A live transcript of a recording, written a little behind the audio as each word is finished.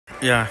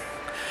Yeah,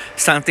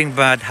 something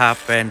bad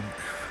happened.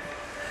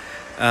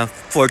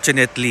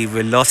 Fortunately,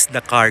 we lost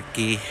the car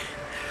key,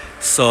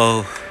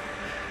 so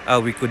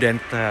we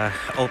couldn't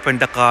open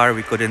the car.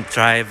 We couldn't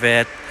drive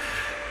it.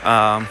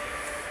 Um,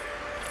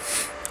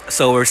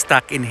 so we're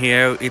stuck in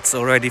here. It's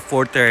already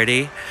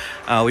 4:30.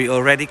 We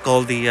already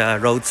called the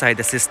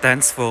roadside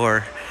assistance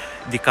for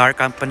the car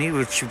company,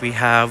 which we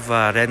have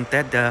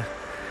rented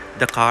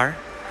the car.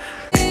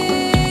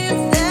 If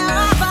there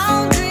are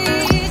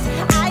boundaries,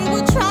 I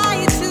will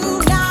try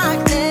to knock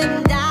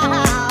them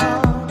down.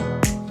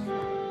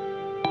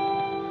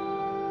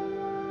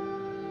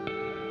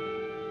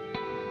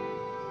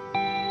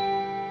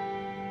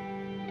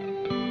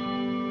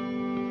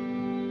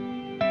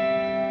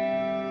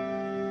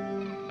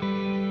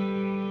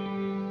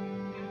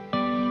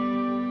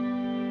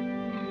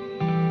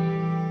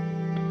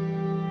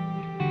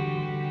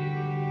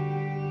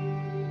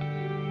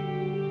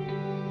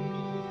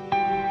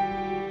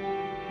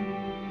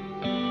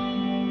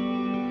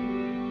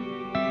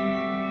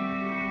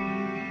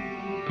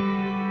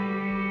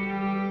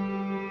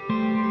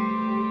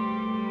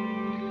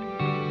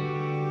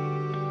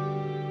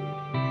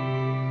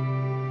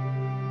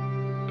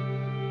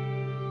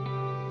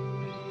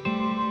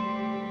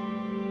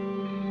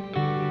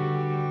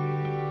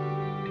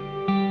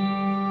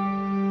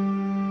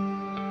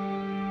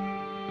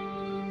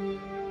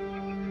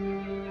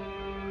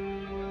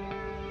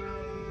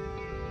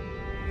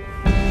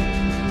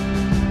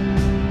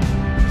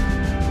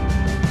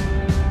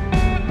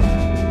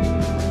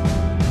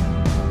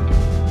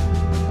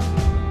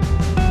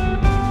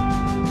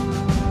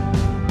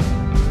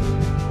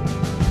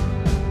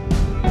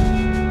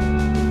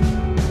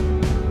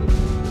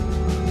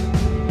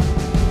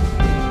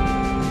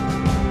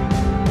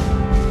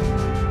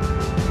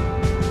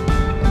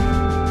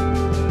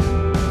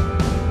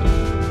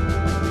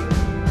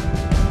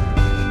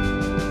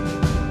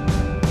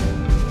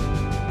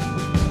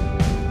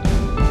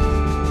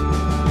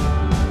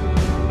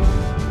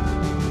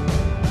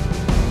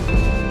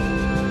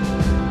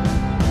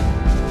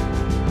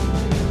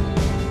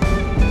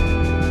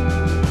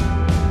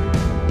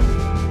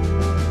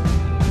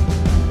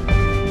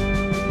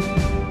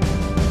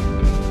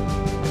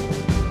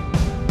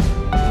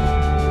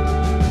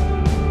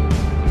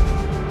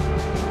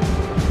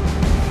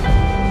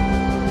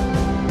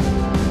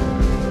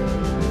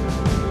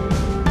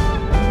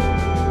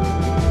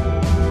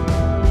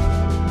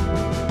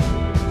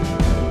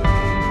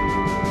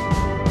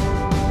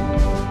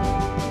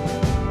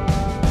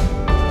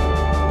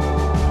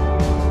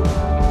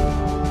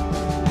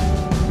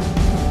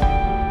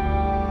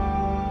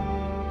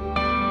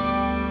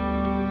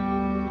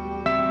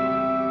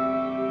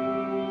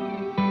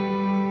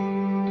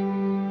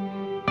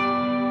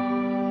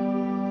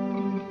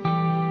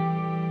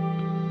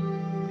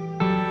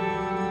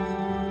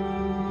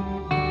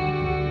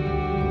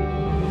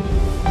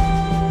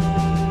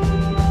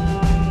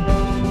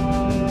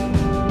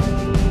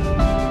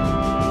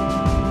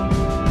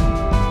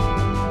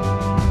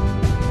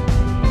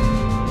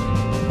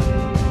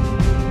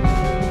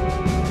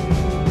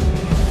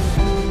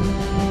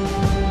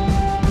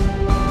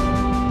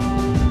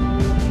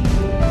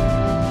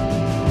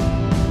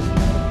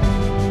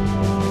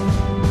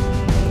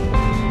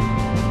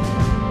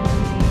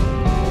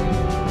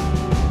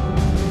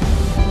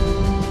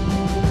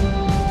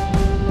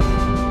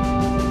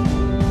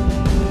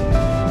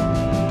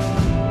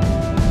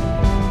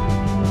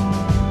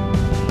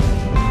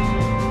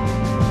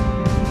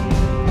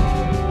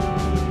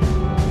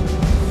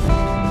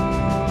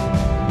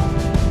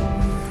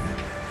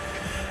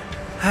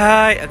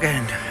 Hi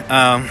again.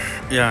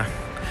 Yeah,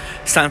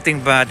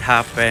 something bad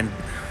happened.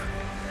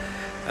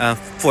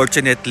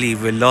 Fortunately,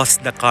 we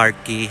lost the car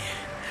key,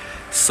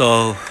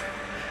 so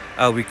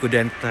we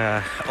couldn't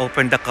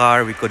open the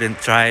car. We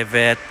couldn't drive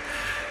it.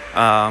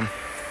 Um,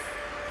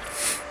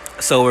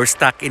 so we're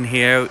stuck in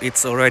here.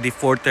 It's already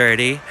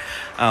 4:30.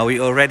 We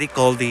already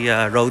called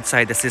the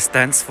roadside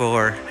assistance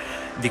for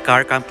the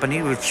car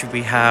company, which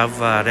we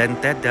have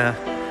rented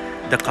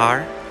the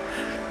car,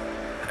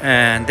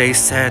 and they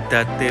said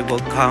that they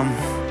will come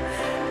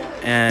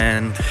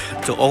and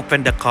to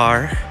open the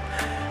car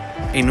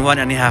in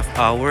 1.5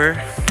 hours.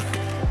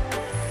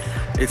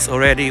 It's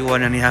already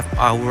 1.5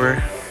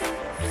 hours,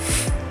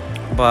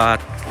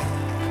 but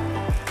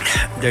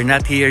they're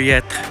not here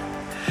yet.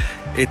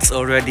 It's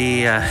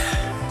already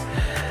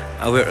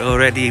we're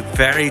already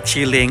very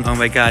chilling. Oh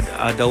my god,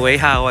 the way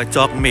how I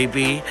talk,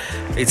 maybe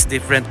it's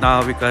different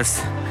now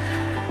because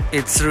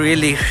it's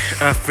really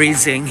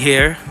freezing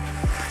here,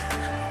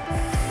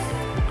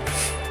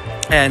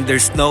 and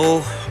there's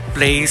no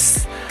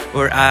place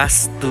for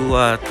us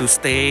to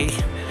stay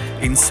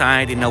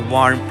inside in a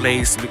warm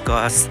place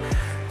because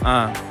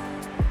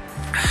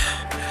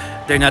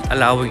they're not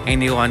allowing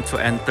anyone to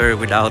enter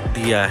without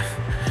the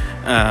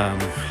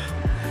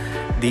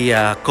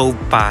cove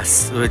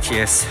pass, which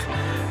is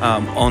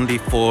only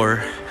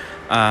for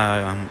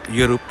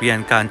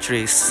European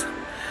countries.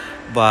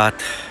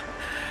 But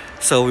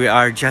so we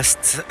are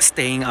just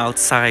staying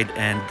outside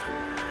and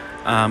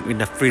in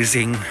the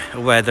freezing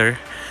weather,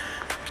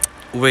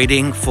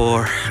 waiting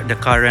for the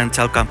car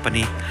rental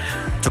company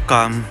to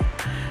come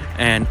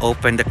and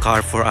open the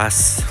car for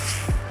us.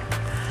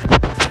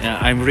 Yeah,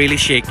 I'm really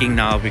shaking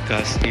now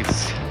because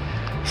it's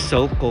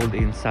so cold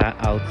inside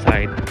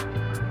outside.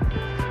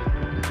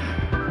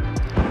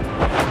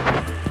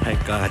 My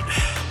God.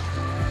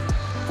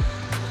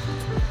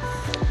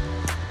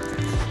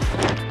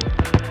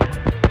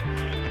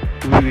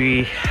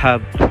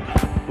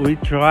 We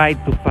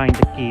tried to find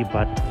the key,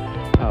 but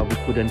we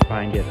couldn't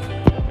find it.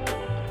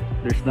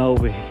 There's no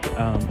way.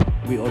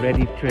 We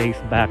already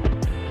traced back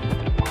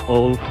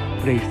all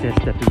places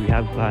that we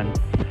have gone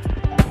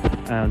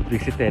and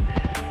visited,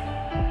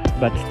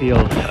 but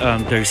still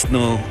there's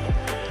no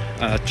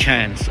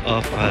chance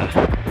of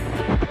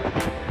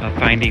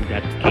finding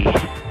that key.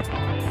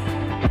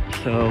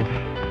 So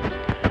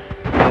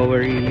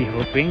we're really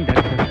hoping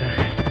that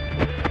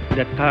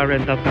that car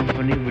rental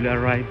company will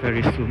arrive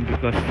very soon,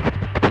 because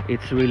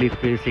it's really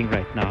freezing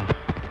right now.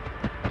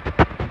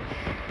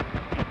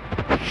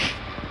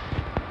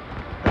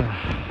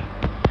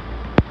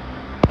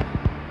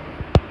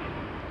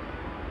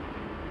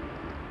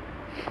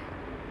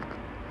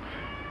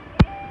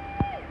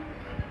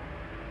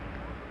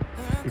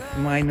 It's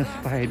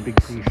 -5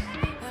 degrees.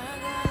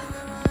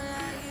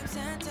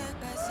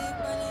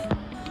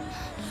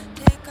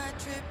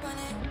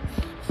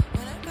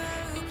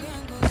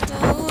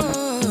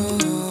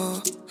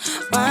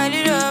 Wind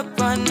it up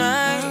all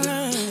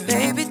night,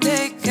 baby,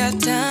 take your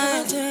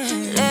time.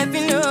 Let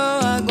me know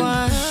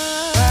wagwan.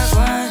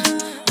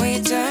 When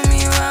you tell me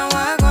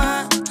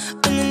wagwan,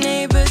 when the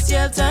neighbors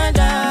yell turn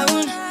down,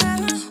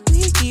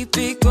 we keep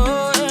it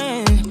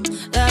going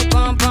like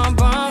bum bum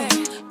bum.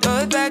 Throw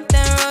it back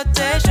then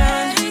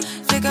rotation,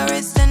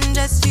 cigarettes and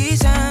that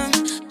season,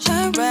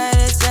 shine bright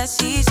as that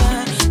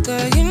season.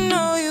 Girl, you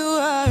know you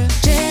are a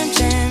jam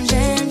jam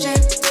jam jam.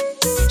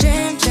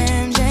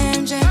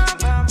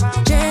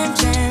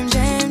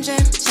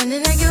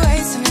 Sounding like you're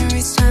wasting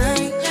every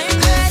time.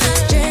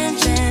 Jam,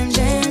 jam,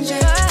 jam,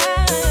 jam.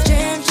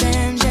 Jam,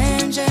 jam,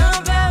 jam, jam.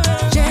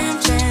 Jam,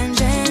 jam,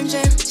 jam,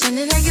 jam.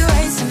 Sounding like you're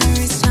wasting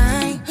every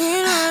time. We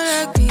not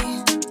like me.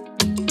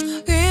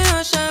 We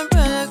not shine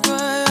bright like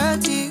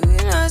royalty. We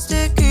not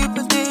sticky,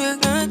 but they are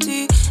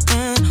guilty.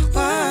 And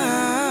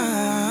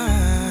why?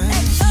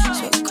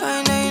 So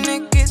kind of your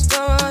neck is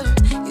cold.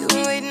 You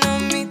been waiting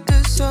on me to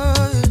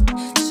solve it.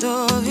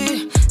 Solve it,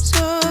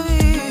 solve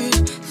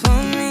it for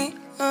me.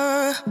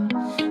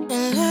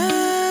 And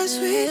last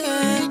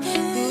weekend,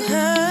 you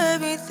had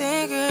me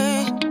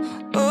thinking,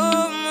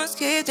 almost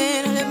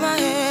kidding, I lift my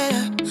head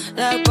up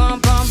like bum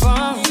bum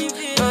bum.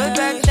 Throw it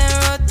back then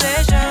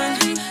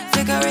rotation,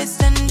 cigarettes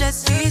and that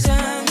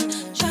season.